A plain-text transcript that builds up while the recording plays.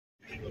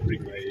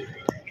bring my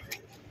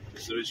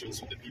restorations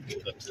to the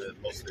people that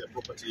lost their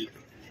property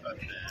and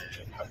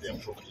have their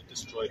property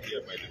destroyed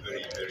here by the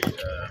very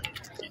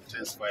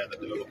intense fire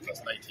that developed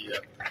last night here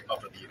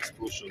after the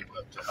explosion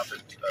that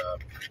happened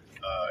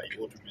in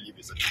what we believe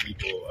is a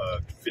illegal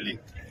filling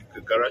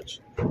garage,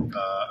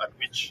 at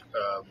which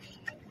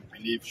we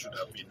believe should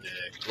have been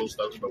closed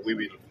out, but we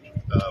will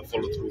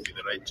follow through with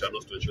the right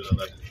channels to ensure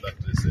that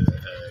is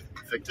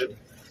effected.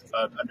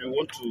 And we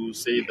want to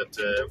say that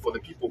for the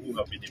people who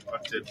have been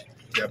impacted,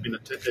 they have been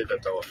attended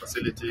at our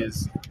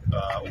facilities.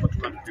 Over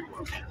 200 people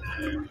have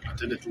been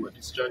attended to and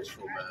discharged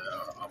from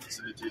our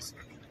facilities,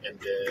 and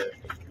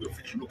we're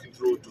looking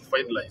through to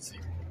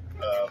finalizing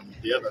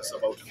the others,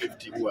 about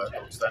 50 who are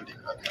outstanding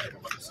at the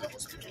Embakasi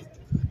hospital.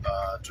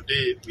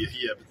 Today we are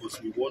here because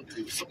we want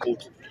to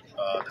support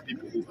the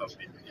people who have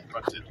been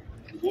impacted.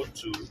 We want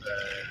to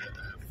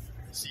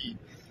see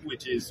who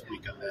it is we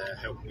can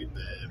help with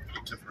the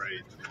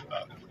temporary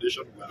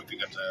accommodation. We're looking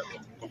at a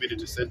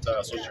community center,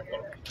 a social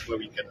hall, where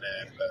we can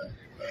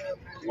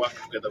work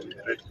together with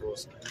the Red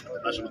Cross and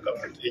the national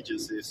government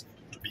agencies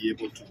to be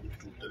able to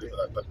deliver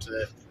that. But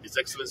His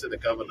Excellency the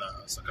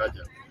Governor,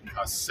 Sakaja,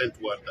 has sent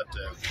word that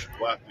we should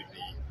work with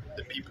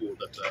the people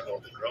that are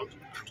on the ground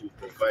to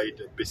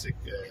provide basic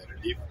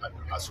relief, and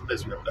as soon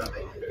as we have done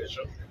the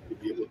evacuation, we'll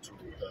be able to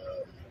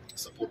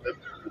support them.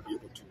 We'll be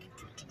able to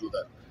do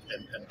that.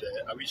 And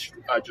I wish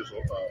to urge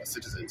our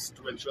citizens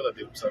to ensure that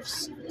they observe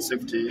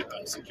safety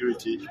and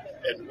security.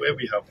 And where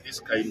we have this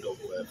kind of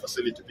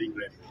facility being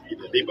run in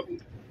the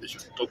neighborhood, they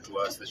should talk to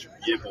us. They should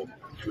be able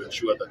to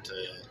ensure that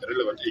the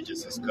relevant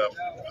agencies come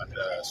and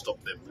stop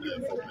them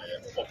from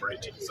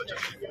operating such a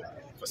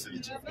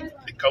facility.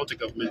 The county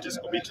government is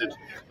committed.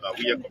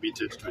 We are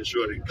committed to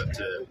ensuring that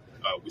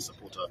we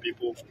support our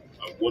people.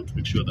 I want to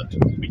make sure that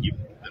we give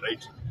the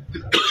right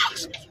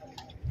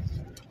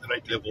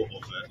level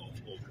of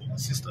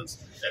assistance,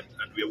 and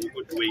we are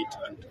going to wait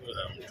and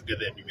to get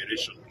the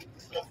enumeration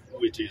of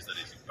who it is that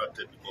is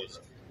impacted, because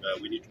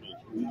we need to know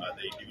who are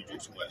the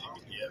individuals who are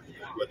living here,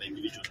 who are the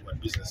individuals who are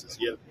businesses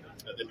here,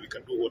 and then we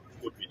can do what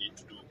we need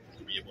to do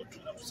to be able to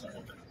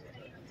support them.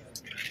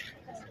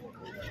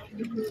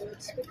 You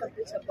could speak a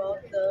bit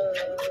about the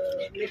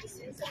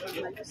medicines that are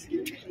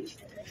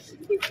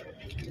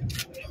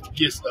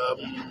Yes,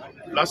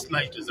 last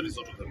night, as a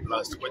result of the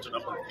blast, quite a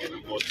number of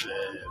people got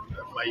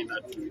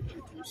minor to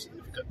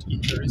significant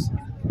injuries.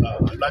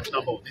 A large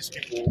number of these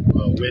people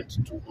went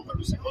to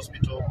Embakasi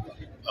hospital.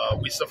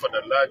 We suffered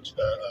a large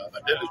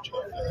deluge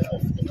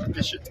of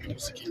patients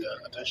seeking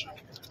attention,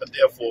 and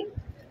therefore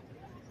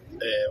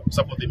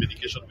some of the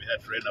medication we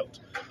had ran out,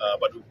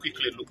 but we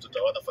quickly looked at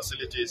our other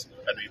facilities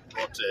and we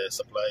brought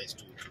supplies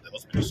to the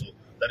hospital. So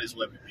that is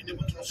why we've been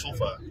able to so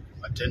far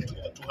attend to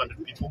over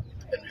 200 people,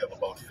 and we have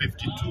about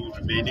 52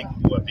 remaining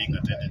who are being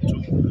attended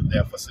to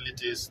their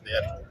facilities. They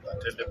are to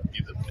attend them,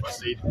 give them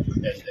first aid,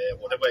 and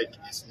whatever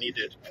is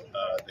needed,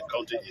 the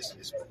county is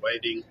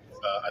providing,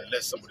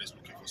 unless somebody is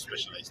looking for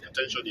specialized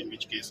attention, in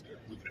which case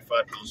we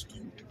refer those to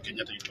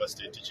Kenyatta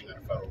University Teaching and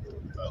Referral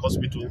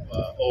Hospital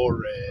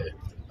or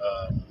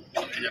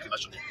Kenyatta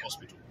National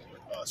Hospital,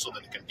 so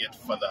that they can get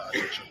further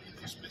attention in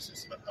those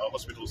places. But our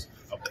hospitals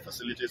have the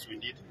facilities we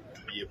need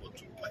to be able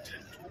to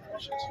attend to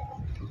patients.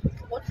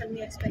 What can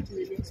we expect in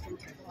the next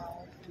 24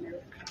 hours?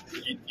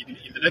 In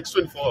the next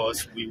 24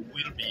 hours, we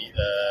will be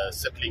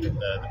settling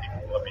the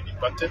people who have been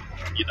impacted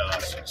in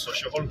our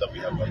social hall that we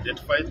have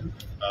identified,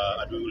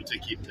 and we will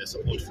take in the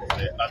support from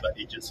the other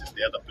agencies,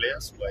 the other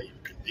players who are in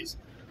this.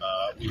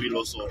 We will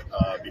also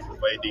be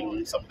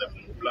providing some of them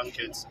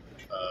blankets,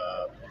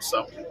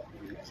 some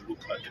to look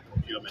at the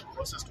procurement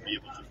process to be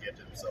able to get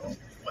them some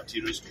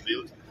materials to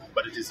build.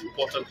 But it is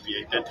important we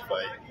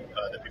identify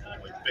the people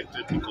who are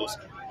infected, because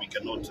we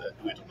cannot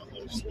do it on a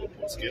whole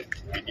scale.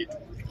 We need to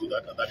do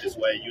that, and that is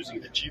why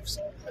using the chiefs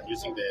and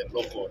using the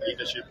local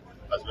leadership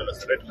as well as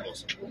the Red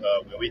Cross, we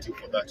are waiting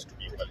for that to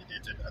be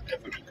validated, and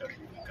therefore we can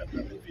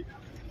move it.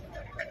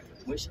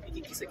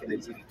 Hiki kisa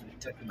kinajiri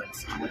takriban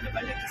siku moja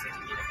baada ya kisa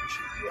kingine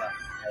kushuhudiwa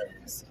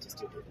City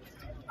Stadium,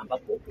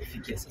 ambapo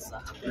kufikia sasa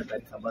hakuna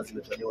taarifa ambazo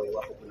zimetolewa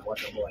iwapo kuna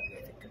watu ambao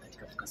waliathirika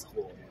katika mkasa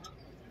huo.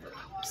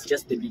 It's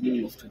just the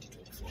beginning of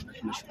 2024, na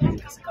tumeshuhudia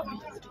mikasa kama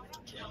hiyo yote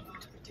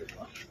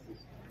imetokea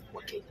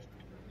kwa Kenya.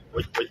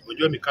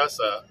 Unajua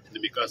mikasa ni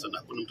mikasa, na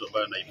hakuna mtu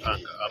ambaye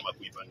anaipanga ama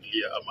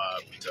kuipangilia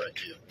ama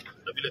kuitarajia.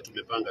 Na vile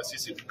tumepanga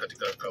sisi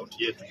katika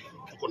kaunti yetu,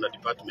 tuko na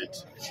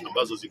department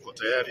ambazo ziko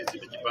tayari,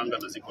 zimejipanga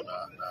na ziko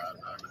na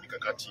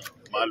mikakati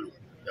maalum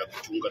ya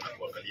kuchunga na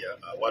kuangalia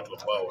watu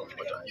ambao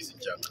wamepata hizi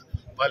janga.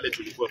 Pale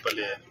tulikuwa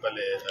pale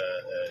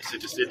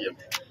City Stadium,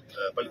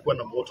 palikuwa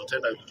na moto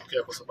tena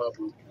ilitokea kwa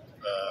sababu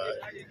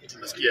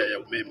tunasikia ya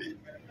umeme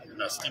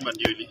na stima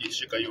ndio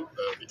ilishika hiyo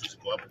vitu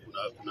ziko hapo.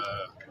 Kuna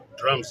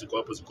drums ziko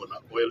hapo, ziko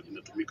na oil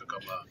inatumika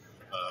kama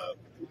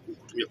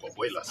kutumia kwa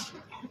boilers,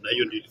 na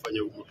hiyo ndio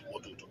ilifanya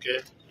moto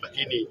utokee.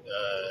 Lakini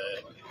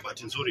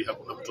bahati nzuri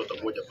hakuna mtu hata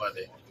mmoja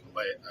pale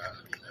ambaye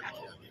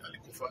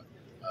alikufa.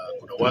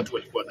 Kuna watu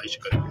walikuwa wanaishi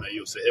karibu na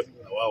hiyo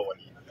sehemu, na wao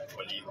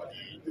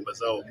nyumba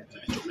zao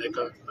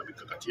zilichomeka, na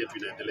mikakati yetu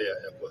inaendelea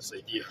ya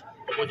kuwasaidia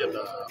pamoja na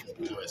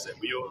mbunge wa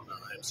sehemu hiyo na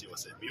MC wa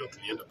sehemu hiyo.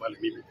 Tulienda pale,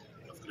 mimi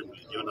nafikiri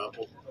mliniona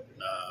hapo,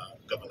 na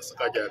Governor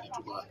Sakaja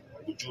alituma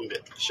ujumbe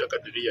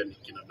tukishakadiria ni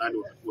kina nani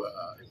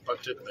wamekuwa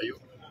impacted, na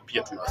hiyo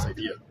pia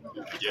tunawasaidia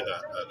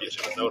kujenga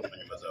biashara zao na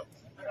nyumba zao.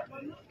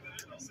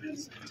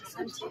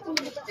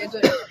 You're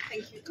good.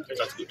 Thank you.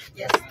 That's good.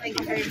 Yes, thank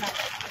you very much.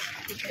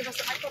 Give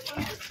us a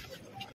microphone.